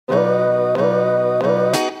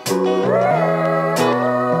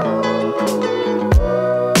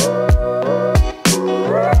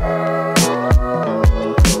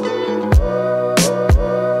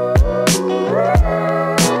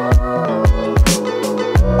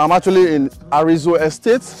I'm actually in Arizon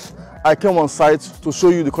Estate. I came on site to show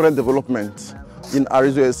you the current development in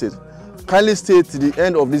Arizon Estate. Kindly stay to the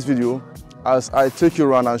end of this video as I take you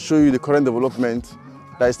around and show you the current development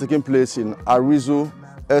that is taking place in Arizon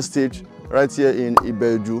Estate right here in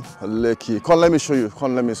Ibeju Lekki. Come, let me show you.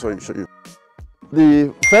 Come, let me show you.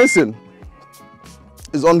 The fencing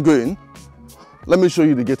is ongoing. Let me show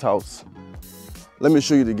you the gatehouse. Let me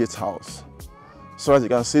show you the gatehouse. So as you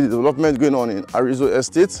can see, the development going on in Arizon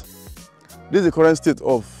Estate. This is the current state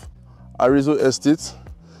of Arizon Estate,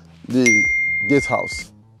 the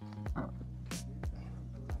gatehouse.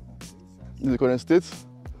 This is the current state.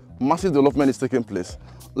 Massive development is taking place.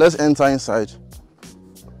 Let's enter inside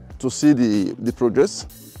to see the progress.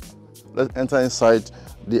 Let's enter inside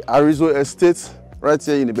the Arizon Estate right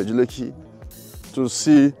here in Ibeju Lekki to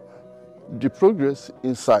see the progress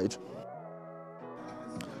inside.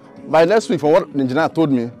 By next week, from what the engineer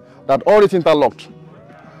told me, that all this interlocked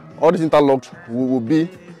will be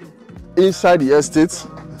inside the estate.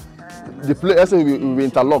 The estate will be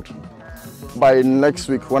interlocked by next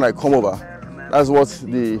week when I come over. That's what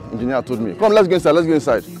the engineer told me. Come, let's go inside. Let's go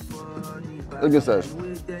inside. Let's go inside.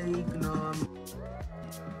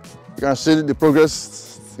 You can see the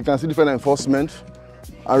progress. You can see different enforcement.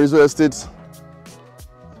 Arizon Estate.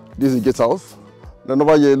 This is the gatehouse. Then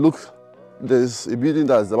over here, look. There's a building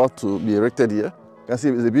that's about to be erected here. You can see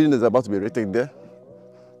there's a building that's about to be erected there.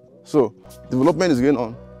 So, development is going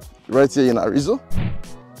on right here in Arizon.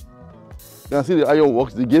 You can see the iron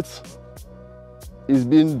works, the gate is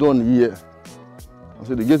being done here. You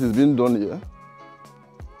see the gate is being done here.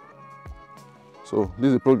 So, this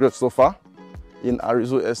is the progress so far in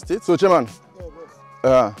Arizon Estate. So, Chairman,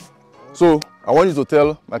 so I want you to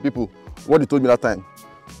tell my people what you told me that time.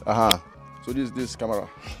 So this camera.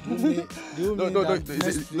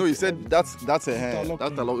 No, you said that's a hand.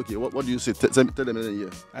 That's a lot. Okay, what do you say? Tell them in a year.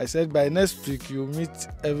 I said by next week you'll meet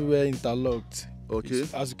everywhere interlocked. Okay.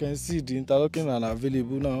 As you can see, the interlocking are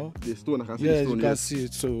available now. The stone, I can see the stone. You can see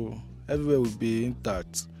it. So everywhere will be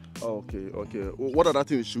intact. Okay. What other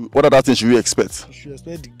things should we expect? You should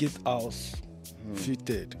expect the gatehouse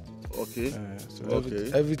fitted. Okay. So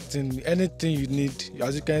everything, anything you need.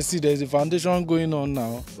 As you can see, there's a foundation going on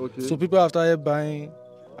now. Okay. So people have started buying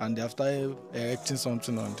and they have started erecting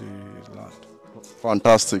something on the land.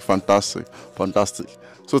 Fantastic.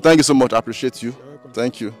 So thank you so much. I appreciate you.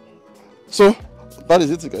 Thank you. So that is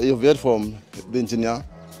it. You've heard from the engineer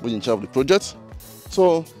who's in charge of the project.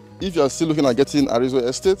 So if you are still looking at getting Arizon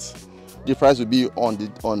Estate, the price will be on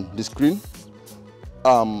the screen.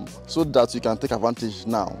 So that you can take advantage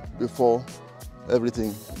now before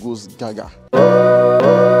everything goes gaga.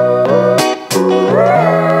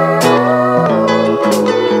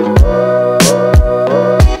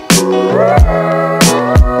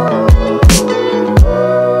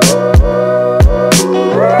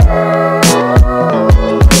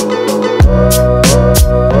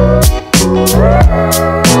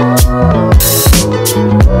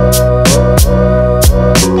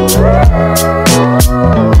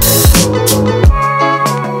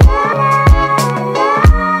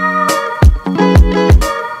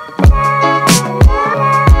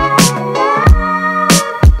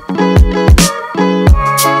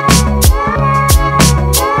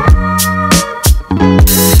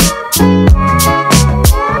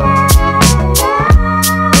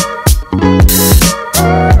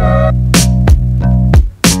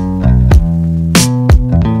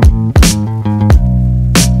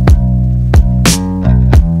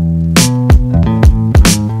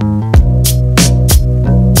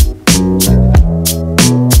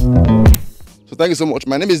 Thank you so much.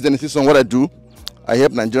 My name is Dennis. What I do, I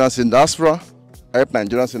help Nigerians in diaspora. I help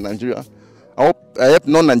Nigerians in Nigeria. I help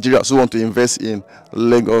non-Nigerians who want to invest in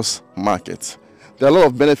Lagos market. There are a lot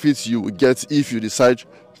of benefits you will get if you decide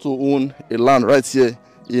to own a land right here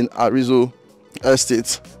in Arizon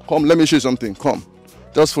Estate. Come, let me show you something. Come,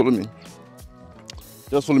 just follow me.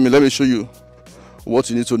 Just follow me. Let me show you what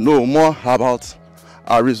you need to know more about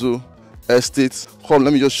Arizon Estate. Come,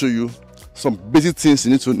 let me just show you some basic things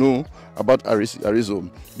you need to know about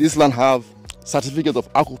Arizon. This land have certificate of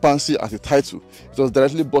occupancy as a title. It was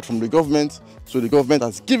directly bought from the government, so the government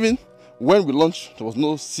has given. When we launched, there was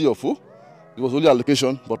no C of O. It was only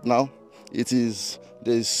allocation, but now it is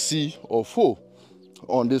the C of O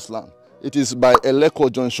on this land. It is by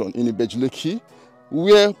Eleko junction in Ibeju Lekki,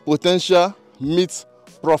 where potential meets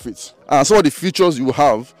profit. And some of the features you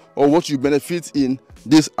have or what you benefit in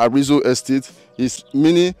this Arizon Estate is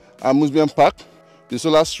mini amusement park, the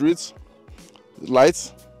solar street,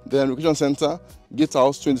 lights, the recreation center,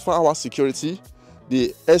 gatehouse, 24-hour security,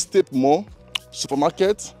 the estate mall,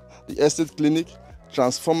 supermarket, the estate clinic,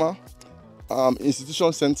 transformer,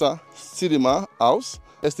 institution center, cinema house,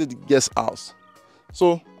 estate guest house.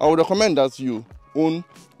 So I would recommend that you own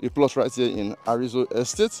a plot right here in Arizon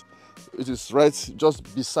Estate. It is right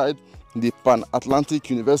just beside the Pan-Atlantic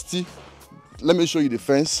University. Let me show you the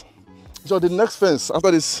fence. So the next fence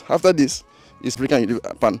after this is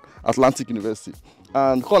Pan-Atlantic University.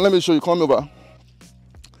 And come, let me show you, come over.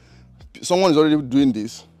 Someone is already doing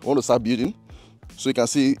this. I want to start building. So you can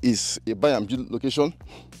see it's a buy and build location.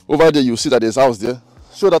 Over there you see that there's a house there.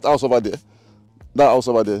 Show that house over there. That house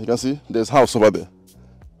over there. You can see there's a house over there.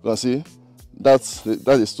 You can see that's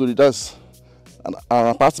a story. That's an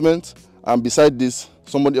apartment. And beside this,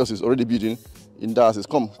 somebody else is already building in that house.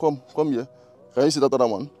 Come here. Can you see that other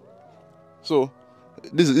one? So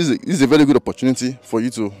this is a very good opportunity for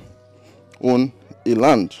you to own a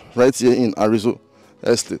land right here in Arizon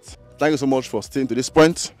Estate. Thank you so much for staying to this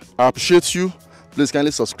point. I appreciate you. Please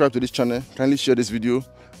kindly subscribe to this channel, kindly share this video,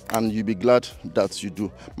 and you'll be glad that you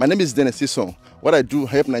do. My name is Dennis. What I do, I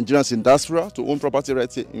help Nigerians in diaspora to own property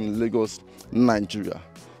right here in Lagos, Nigeria.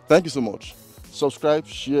 Thank you so much. Subscribe,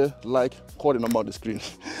 share, like, call the number on the screen.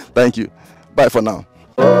 Thank you. Bye for now.